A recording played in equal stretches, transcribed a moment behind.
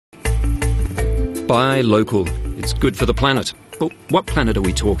Buy local. It's good for the planet. But what planet are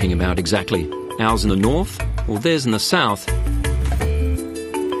we talking about exactly? Ours in the north or theirs in the south?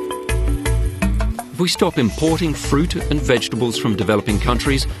 If we stop importing fruit and vegetables from developing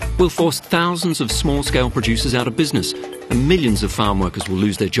countries, we'll force thousands of small-scale producers out of business, and millions of farm workers will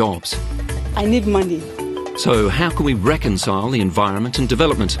lose their jobs. I need money. So how can we reconcile the environment and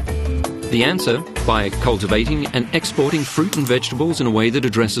development? The answer, by cultivating and exporting fruit and vegetables in a way that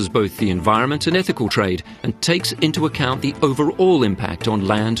addresses both the environment and ethical trade and takes into account the overall impact on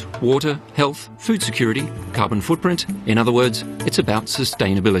land, water, health, food security, carbon footprint. In other words, it's about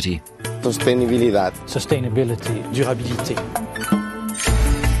sustainability. Sostenibilidad. Sustainability, durabilité.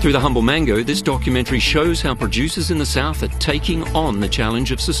 Through The Humble Mango, this documentary shows how producers in the South are taking on the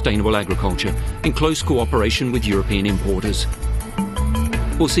challenge of sustainable agriculture in close cooperation with European importers.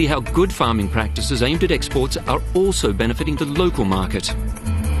 We'll see how good farming practices aimed at exports are also benefiting the local market.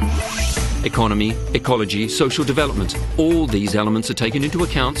 Economy, ecology, social development, all these elements are taken into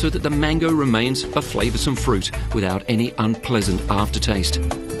account so that the mango remains a flavoursome fruit without any unpleasant aftertaste.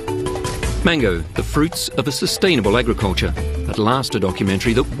 Mango, the fruits of a sustainable agriculture. At last, a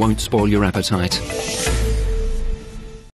documentary that won't spoil your appetite.